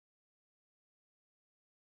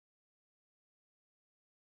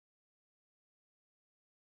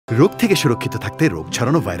রোগ থেকে সুরক্ষিত থাকতে রোগ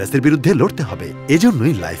ছড়ানো ভাইরাসের বিরুদ্ধে লড়তে হবে।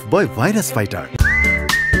 এজন্যই লাইফবয় ভাইরাস ফাইটার।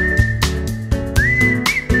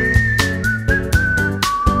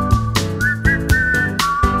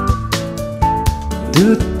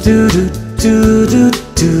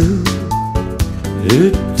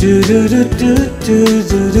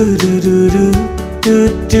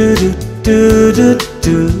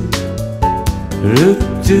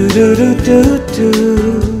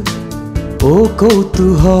 ও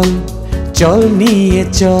কৌতূহল চল নিয়ে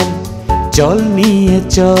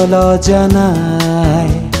চল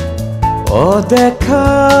অজানায়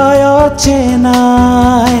অদেখায়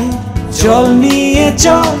অচেনায় চল নিয়ে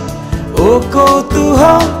চল ও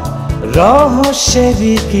কৌতূহল রহস্যের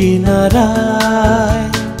কিনারায়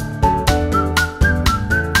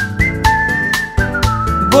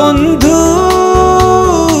বন্ধু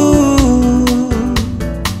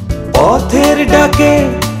পথের ডাকে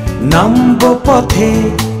নামবো পথে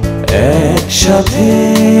একসাথে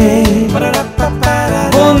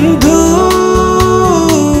বন্ধু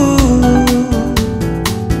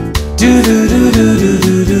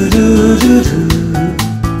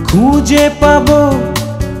খুঁজে পাবো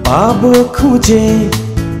খুঁজে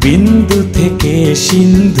বিন্দু থেকে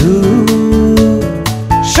সিন্ধু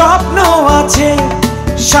স্বপ্ন আছে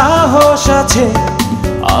সাহস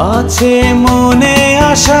আছে মনে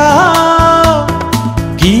আশা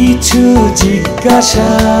কিছু জিজ্ঞাসা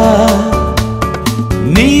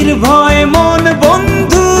নির্ভয় মন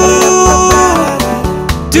বন্ধু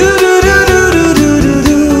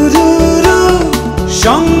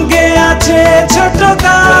সঙ্গে আছে ছোট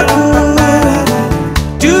কাকু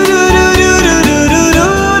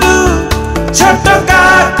ছোট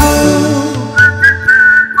কাকু।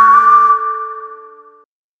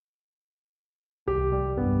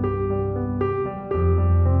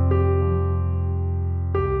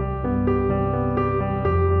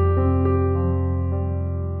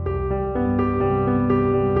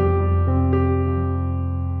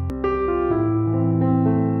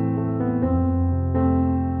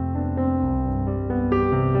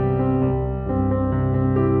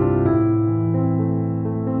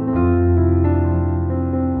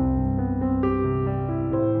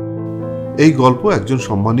 এই গল্প একজন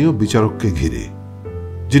সম্মানীয় বিচারককে ঘিরে,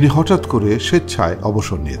 যিনি হঠাৎ করে স্বেচ্ছায়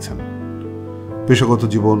অবসর নিয়েছেন। পেশাগত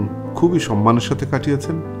জীবন খুবই সম্মানের সাথে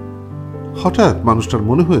কাটিয়েছেন। হঠাৎ মানুষটার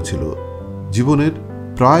মনে হয়েছিল জীবনের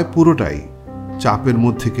প্রায় পুরোটাই চাপের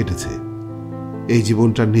মধ্যে কেটেছে। এই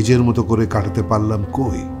জীবনটা নিজের মতো করে কাটাতে পারলাম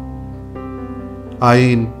কই।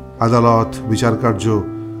 আইন, আদালত, বিচারকার্য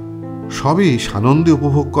সবই সানন্দে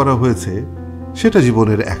উপভোগ করা হয়েছে, সেটা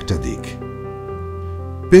জীবনের একটা দিক।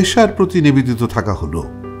 পেশার প্রতি নিবেদিত থাকা হলো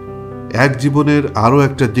এক জীবনের আরও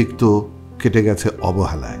একটা দিক, তো কেটে গেছে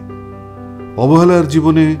অবহেলার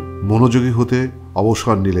জীবনে মনোযোগী হতে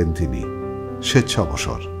অবসর নিলেন তিনি, স্বেচ্ছা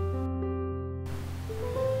অবসর।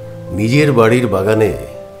 নিজের বাড়ির বাগানে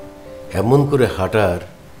এমন করে হাঁটার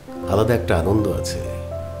আলাদা একটা আনন্দ আছে,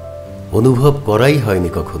 অনুভব করাই হয়নি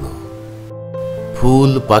কখনো।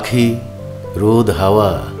 ফুল, পাখি, রোদ,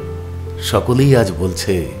 হাওয়া সকলেই আজ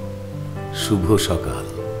বলছে শুভ সকাল।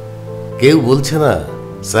 কেউ বলছে না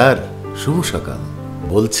স্যার শুভ সকাল,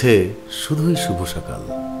 বলছে শুধুই শুভ সকাল।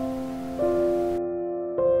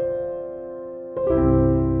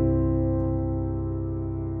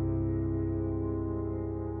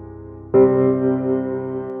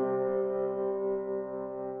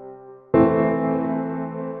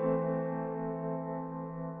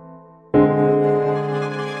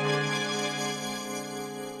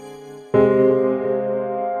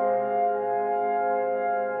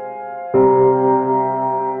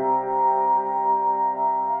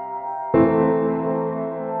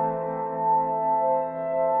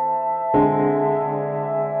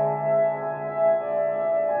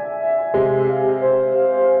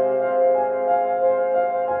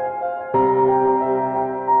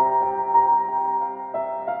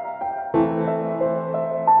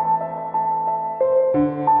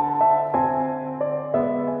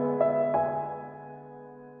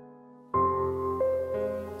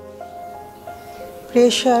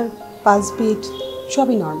 প্রেশার, পালস বিট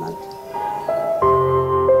সবই নর্মাল।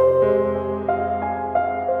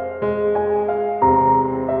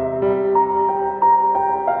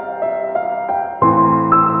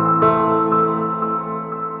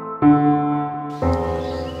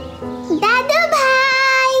 দাদু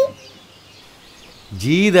ভাই।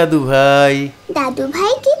 জি দাদু ভাই। দাদু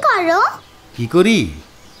ভাই কি করো? কি করি?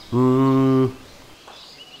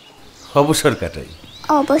 অবসর কাটাই।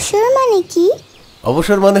 অবসর মানে কি?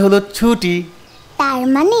 অবসর মানে হলো ছুটি। তার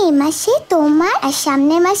মানে এই মাসে তোমার আর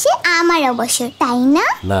সামনের মাসে আমার অবসর, তাই না?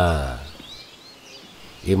 না,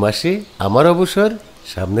 এ মাসে আমার অবসর,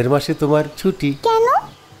 সামনের মাসে তোমার ছুটি। কেন?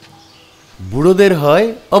 বুড়োদের হয়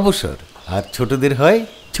অবসর আর ছোটদের হয়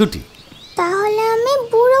ছুটি। তাহলে আমি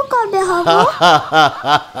বুড়ো কবে হব?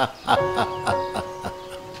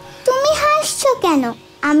 তুমি হাসছো কেন?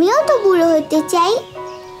 আমিও তো বুড়ো হতে চাই।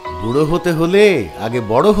 বুড়ো হতে হলে আগে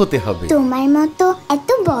বড় হতে হবে। তোমার মতো এত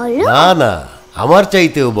বড়? না না, আমার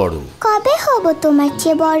চাইতেও বড়। কবে হব তোমার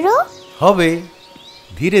চেয়ে বড়? হবে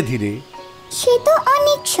ধীরে ধীরে। সে তো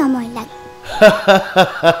অনেক সময় লাগে।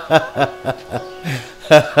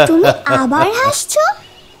 তুমি আবার হাসছো?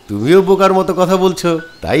 তুমিও বোকার মতো কথা বলছো,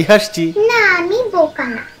 তাই হাসছি। না, আমি বোকা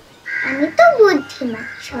না, আমি তো বুদ্ধিমান।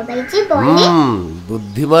 সবাই যে বলে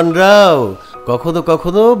বুদ্ধিমানরাও কখনো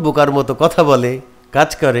কখনো বোকার মতো কথা বলে, কাজ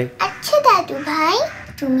করে। আচ্ছা দাদু ভাই,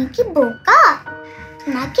 তুমি কি বোকা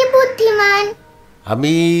নাকি বুদ্ধিমান?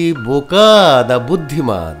 আমি বোকা না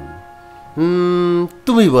বুদ্ধিমান,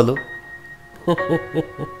 তুমি বলো।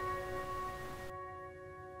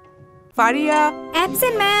 Faria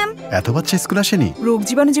absent ma'am. এত বাচ্চা স্কুল আসেনি? রোগ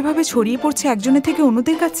জীবাণু যেভাবে ছড়িয়ে পড়ছে একজনের থেকে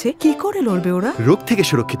অন্যদের কাছে, কি করে লড়বে ওরা? রোগ থেকে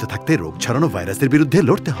সুরক্ষিত থাকতে রোগ ছড়ানো ভাইরাসের বিরুদ্ধে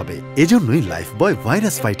লড়তে হবে। এজন্যই লাইফ বয়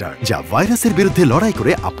ভাইরাস ফাইটার, যা ভাইরাসের বিরুদ্ধে লড়াই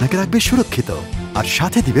করে আপনাকে রাখবে সুরক্ষিত। আর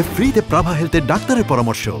সাথে দিবে ফ্রিতে প্রাভা হেলথের ডাক্তারের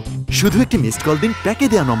পরামর্শ। শুধু একটি মিসড কল দিন প্যাকে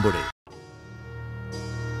দেয়া নম্বরে।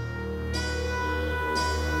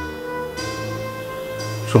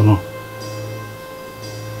 শোনো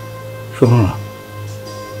শোনো না,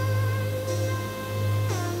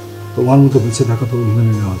 তোমার মতো বেঁচে থাকা তো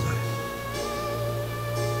মেনে নেওয়া যায়,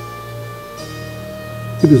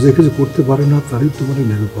 কিন্তু যে কিছু করতে পারে না তারই তোমার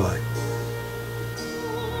নিরুপায়।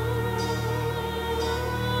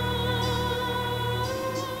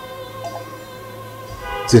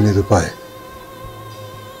 যে নিরুপায়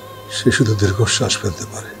সে শুধু দীর্ঘশ্বাস ফেলতে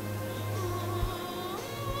পারে।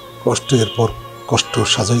 কষ্টের পর কষ্ট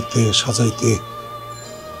সাজাইতে সাজাইতে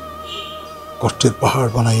কষ্টের পাহাড়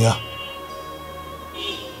বানাইয়া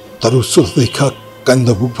তার উচ্চতা দেখা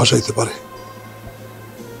কান্দা বুক ভাসাইতে পারে।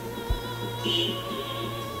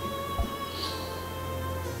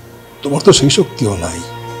 তোমার তো সেই শক্তিও নাই।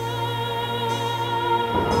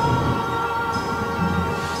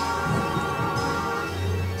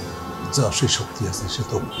 যা সেই শক্তি আছে সে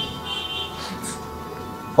তো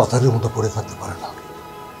পাথরের মতো পড়ে থাকতে পারে না।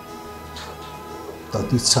 তার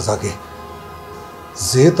তো ইচ্ছা জাগে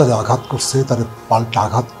যে তারে আঘাত করছে তারে পাল্টা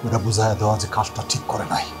আঘাত করে বুঝাইয়া দেওয়া যে কাজটা ঠিক করে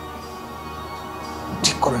নাই,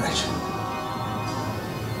 ঠিক করে নাই।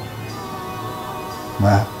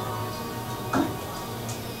 মায়া,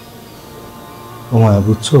 ও মায়া,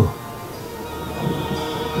 বুঝছো?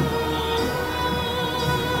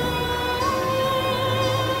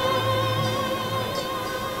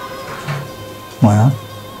 মায়া,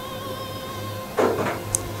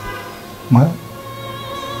 মায়া,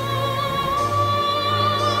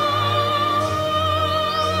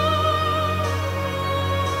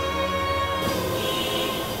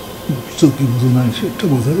 কি বুঝো নাই সেটা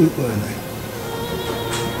বোঝার উপায় নাই।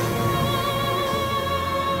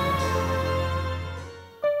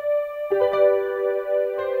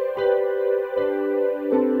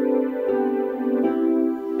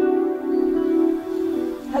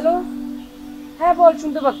 হ্যালো, হ্যাঁ বল,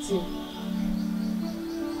 শুনতে পাচ্ছি।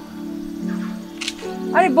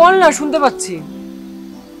 আরে বল না, শুনতে পাচ্ছি।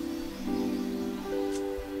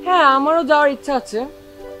 হ্যাঁ, আমারও যাওয়ার ইচ্ছা আছে।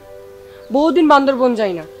 বহুদিন বান্দরবন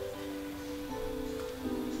যাই না।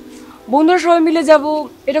 বন্ধুরা সবাই মিলে যাব,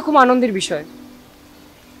 এটা খুব আনন্দের বিষয়।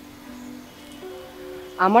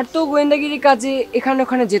 আমার তো গোয়েন্দাগিরি কাজে এখানে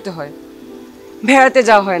ওখানে যেতে হয়, বেড়াতে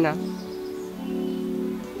যাওয়া হয় না।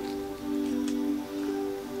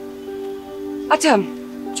 আচ্ছা,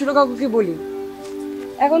 ছোট কাকুকে বলি,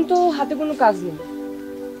 এখন তো হাতে কোনো কাজ নেই।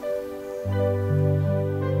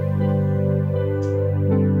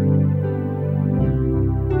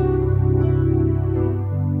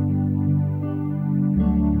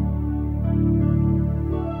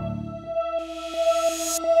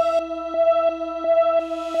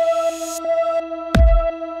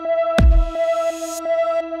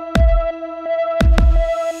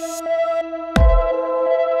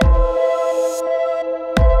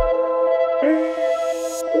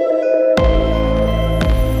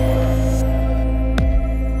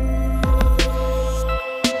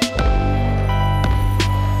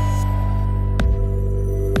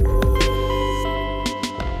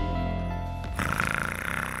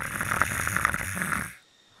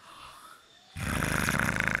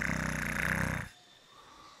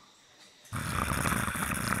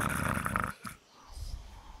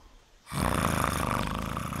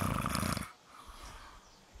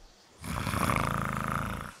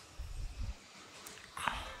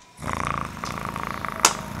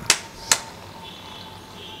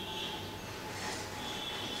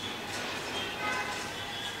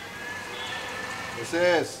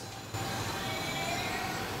 এসএস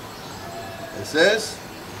এসএস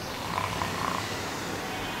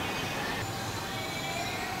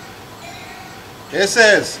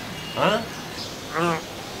এসএস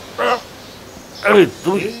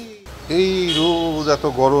তুমি এই রোজ এত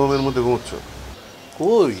গরমের মধ্যে ঘুমোচ্ছ?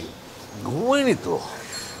 কই ঘুমাইনি তো।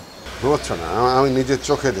 ঘুমোচ্ছ না? আমি নিজের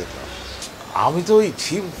চোখে দেখলাম। আমি তো ওই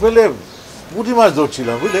ছিপ ফেলে পুঁটি মাছ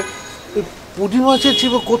ধরছিলাম, বুঝলে? ওই পুঁটি মাছের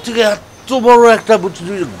ছিপে কোথেকে এত বড় একটা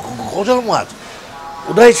গজার মাছ,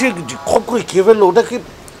 ওটা এসে খপ করে খেয়ে ফেললো। ওটাকে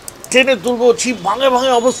টেনে তুলবো, ছিপ ভাঙে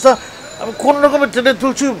ভাঙে অবস্থা, আমি কোন রকমের টেনে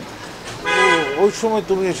তুলছি, ওই সময়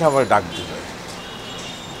তুমি এসে আমার ডাক দিলে।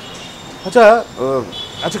 আচ্ছা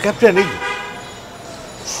আচ্ছা ক্যাপ্টেন, এই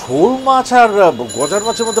শোল মাছ আর গজার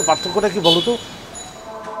মাছের মধ্যে পার্থক্যটা কি বলো তো?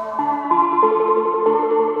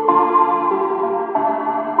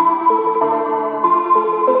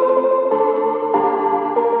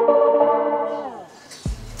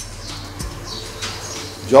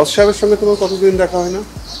 জজ সাহেবের সঙ্গে তোমার কতদিন দেখা হয় না?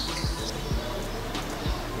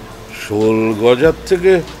 শোল গজার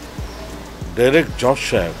থেকে ডাইরেক্ট জজ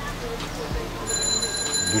সাহেব,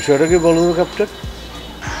 বিষয়টা কি বলো তো ক্যাপ্টেন?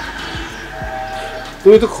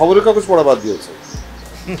 তুমি তো খবরের কাগজ পড়া বাদ দিয়েছো।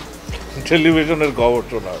 টেলিভিশনের খবর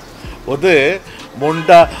শোনা, ওতে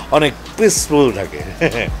মনটা অনেক পিসফুল থাকে।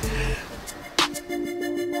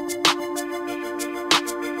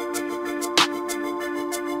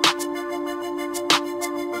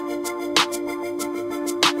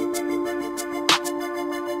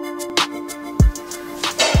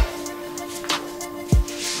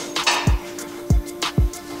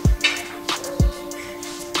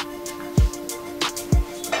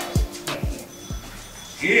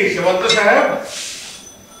 কি সেবন্ত সাহেব,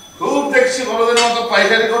 খুব দেখছি বড়দের মতো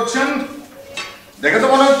পাইকারি করছেন, দেখে তো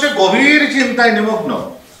মনে হচ্ছে গভীর চিন্তায় নিমগ্ন।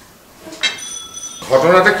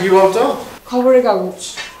 ঘটনাটা কি বলতো? খবরের কাগজ।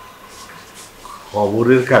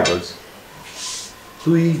 খবরের কাগজ?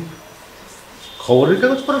 তুই খবরের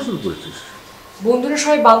কাগজ পড়া শুরু করেছিস? বন্ধুরা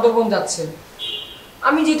সবাই বান্দরবন যাচ্ছে,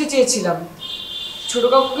 আমি যেতে চেয়েছিলাম। ছোট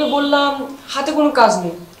কাকুকে বললাম হাতে কোনো কাজ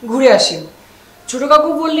নেই, ঘুরে আসি। ছোট কাকু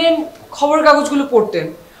বললেন খবরের কাগজগুলো পড়তেন,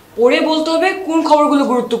 পড়ে বলতে হবে কোন খবরগুলো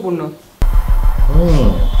গুরুত্বপূর্ণ।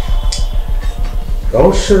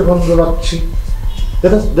 রহস্যের গন্ধ পাচ্ছি।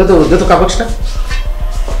 দে কাগজটা।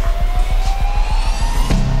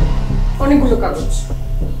 অনেকগুলো কাগজ।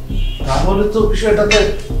 তাহলে তো বিষয়টাতে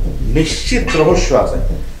নিশ্চিত রহস্য আছে।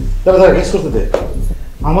 দাদা গেস করতে দে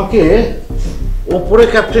আমাকে। ওপরে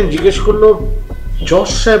ক্যাপ্টেন জিজ্ঞেস করলো জজ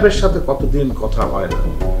সাহেবের সাথে কতদিন কথা হয় না,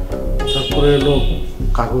 তারপরে এলো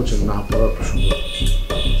কাগজ না পড়ার প্রসঙ্গ।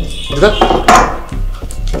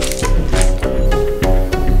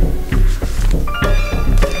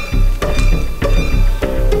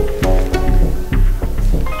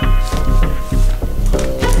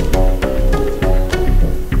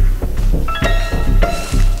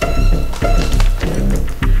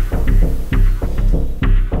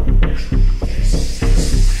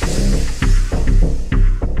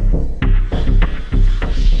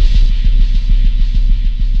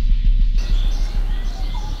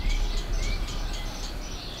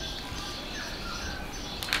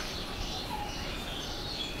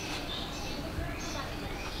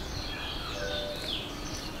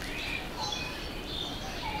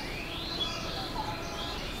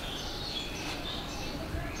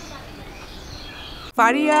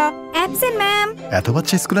 Faria absent ma'am. এত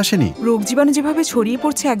বাচ্চা স্কুল আসেনি? রোগ জীবাণু যেভাবে ছড়িয়ে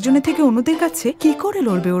পড়ছে একজনের থেকে অন্যদের কাছে, কি করে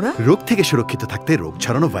লড়বে ওরা? রোগ থেকে সুরক্ষিত থাকতে রোগ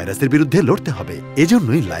ছড়ানো ভাইরাসের বিরুদ্ধে লড়তে হবে।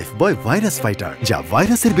 এজন্যই লাইফ বয় ভাইরাস ফাইটার, যা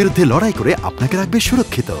ভাইরাসের বিরুদ্ধে লড়াই করে আপনাকে রাখবে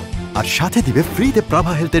সুরক্ষিত আর সাথে দিবে ফ্রিতে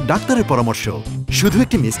প্রাভা হেলথের ডাক্তারের পরামর্শ। শুধু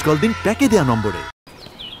একটি মিসড কল দিন প্যাকে দেওয়া নম্বরে।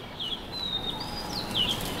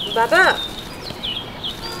 দাদা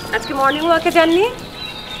আজকে মর্নিং ওয়াকে যাননি?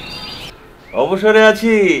 অবসরে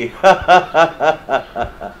আছি।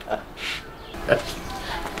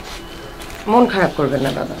 মন খারাপ করবেন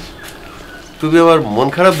না দাদা। তুমি আবার মন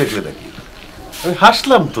খারাপ দেখলে নাকি? আমি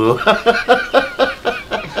হাসলাম তো।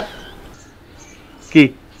 কি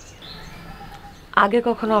আগে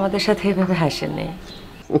কখনো আমাদের সাথে এভাবে হাসেননি।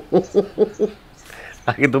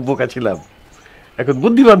 আগে তো বোকা ছিলাম, এখন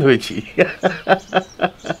বুদ্ধিমান হয়েছি।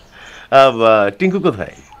 টিঙ্কু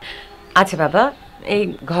কোথায়? আচ্ছা বাবা, এই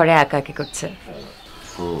ঘরে একাকি করছে।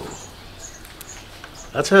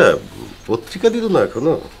 আচ্ছা পত্রিকা দিল না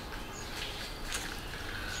এখনো?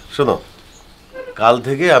 শোনো, কাল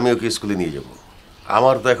থেকে আমি ওকে স্কুলে নিয়ে যাব।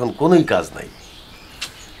 আমার তো এখন কোনোই কাজ নাই।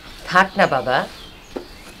 থাক না বাবা,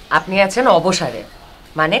 আপনি আছেন অবসরে,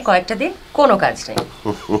 মানে কয়েকটা দিন কোনো কাজ নেই।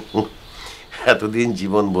 এতদিন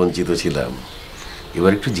জীবন বঞ্চিত ছিলাম,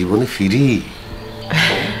 এবার একটু জীবনে ফিরি।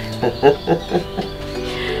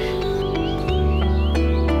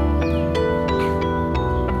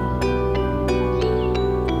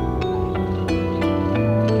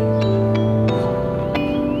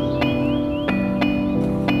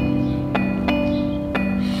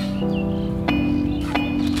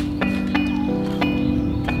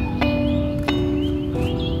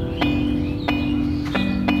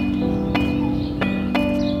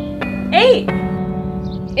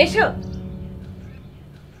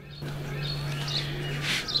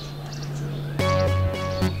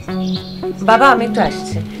 বাবা আমি একটু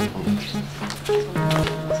আসছি।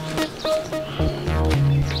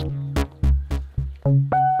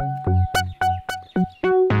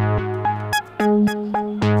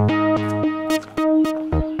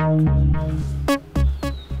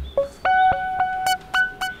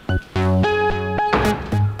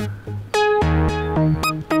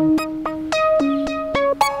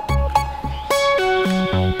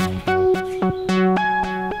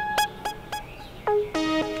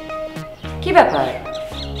 কি ব্যাপার,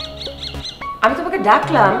 আমি তোমাকে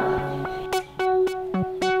ডাকলাম।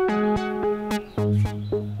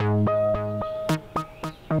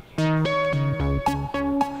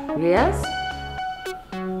 রিয়াজ,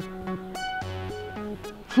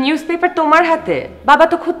 নিউজ পেপার তোমার হাতে? বাবা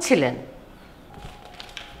তো খুঁজছিলেন।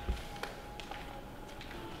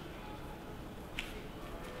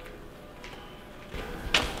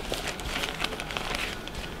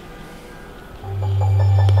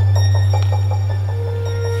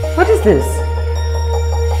 What is this?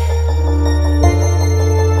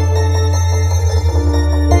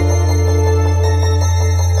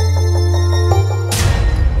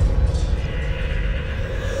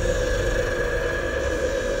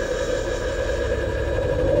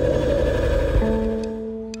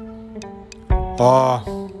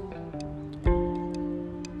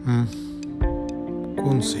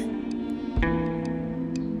 কোনসি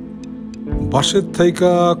বাসের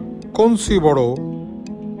থাইকা কোনসি বড়,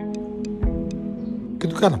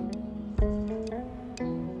 কিন্তু কেন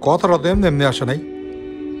কথাটা তো এমনি এমনি আসে নাই।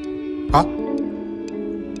 হ্যাঁ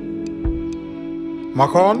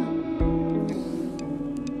মাখন,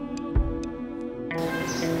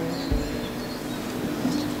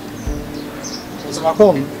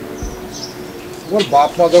 মাখন তোমার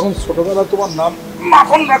বাপ মা যখন ছোটবেলা তোমার নাম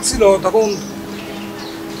মাখন রাখছিল তখন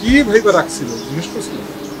কি ভেবে রাখছিল জিজ্ঞেস করছিল?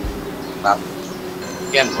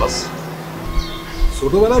 কেন বস?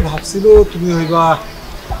 ছোটবেলায় ভাবছিল তুমি হইবা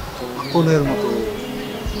মাখনের মতো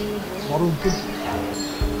মরণ,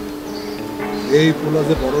 এই পোলা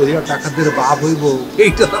যে বড় হইয়া টাকাদের বাপ হইব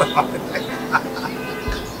এইটা তারা ভাবে নাই।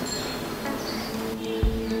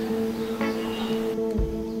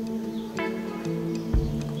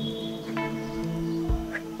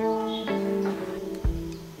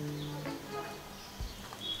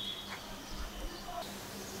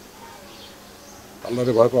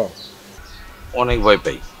 আল্লাহরে ভয় পাও? অনেক ভয়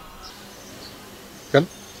পাই। কেন?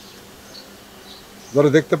 যারা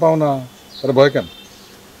দেখতে পাও না তারা ভয় কেন?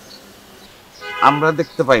 আমরা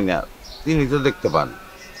দেখতে পাই না, তিনি তো দেখতে পান।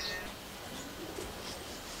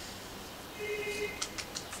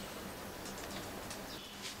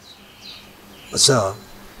 আচ্ছা,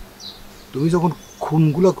 তুমি যখন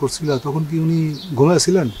খুনগুলা করছিলা তখন কি উনি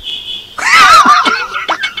ঘুমাইছিলেন?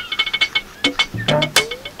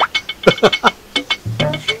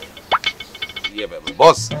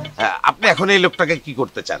 বস, আপনি এখন এই লোকটাকে কি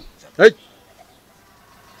করতে চান?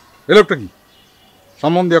 এই লোকটা কি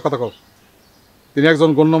সম্মান দিয়ে কথা কও? তিনি একজন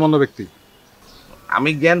গণ্যমান্য ব্যক্তি। আমি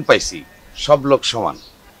জ্ঞান পাইছি, সব লোক সমান।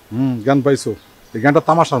 জ্ঞান পাইছো, এই জ্ঞানটা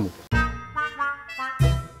তামাশার মতো।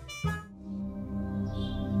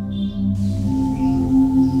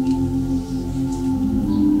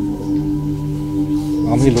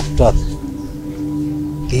 আমি লোকটা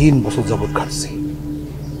 3 বছর যাবৎ কাটছি।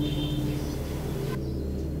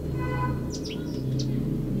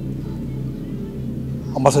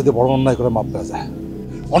 আমার সাথে বড় অন্যায় করে মাপ পাওয়া যায়,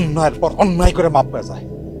 অন্যায়ের পর অন্যায় করে মাপ পাওয়া যায়,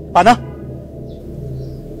 তাই না?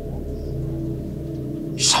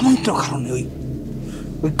 সামান্য কারণে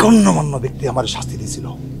ওই গণ্যমান্য ব্যক্তি আমার শাস্তি দিয়েছিল।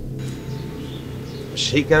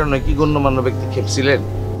 সেই কারণে কি গণ্যমান্য ব্যক্তি খেপছিলেন?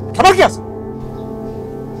 খাবার কি আছে?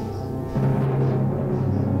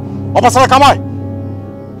 অপাসারা কামায়,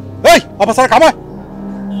 এই অপাসারা কামায়।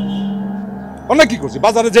 অনেক কি করছি,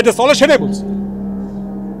 বাজারে যেটা চলে সেটাই বলছি।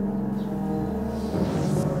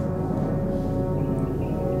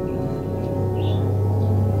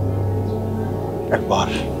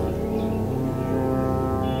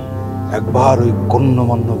 একবার ওই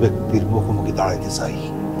গণ্যমান্য ব্যক্তির মুখোমুখি দাঁড়াইতে চাই,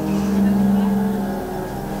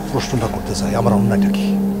 প্রশ্নটা করতে চাই, আমার অন্যায়টা কি?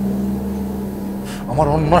 আমার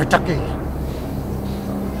অন্যায়টা কি?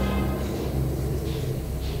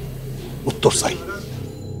 উত্তর চাই।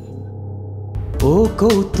 ও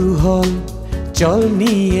কৌতূহল চল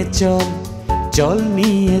নিয়ে চল, চল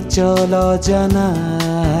নিয়ে চল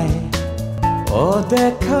অজানায়,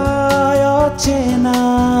 অদেখায়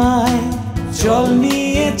অচেনায়, চল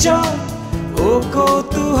নিয়ে চল ও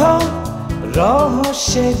কৌতূহল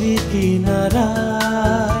রহস্যের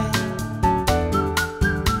কিনারায়।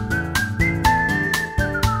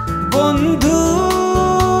 বন্ধু,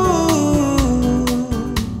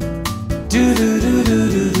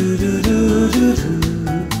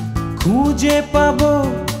 খুঁজে পাবো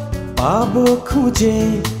পাবো খুঁজে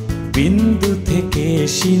বিন্দু থেকে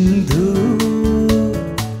সিন্ধু।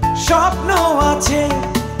 স্বপ্ন আছে,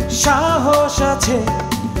 সাহস আছে,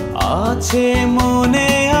 আছে মনে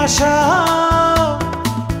আশা,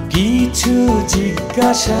 কিছু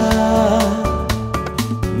জিজ্ঞাসা,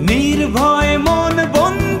 নির্ভয় মন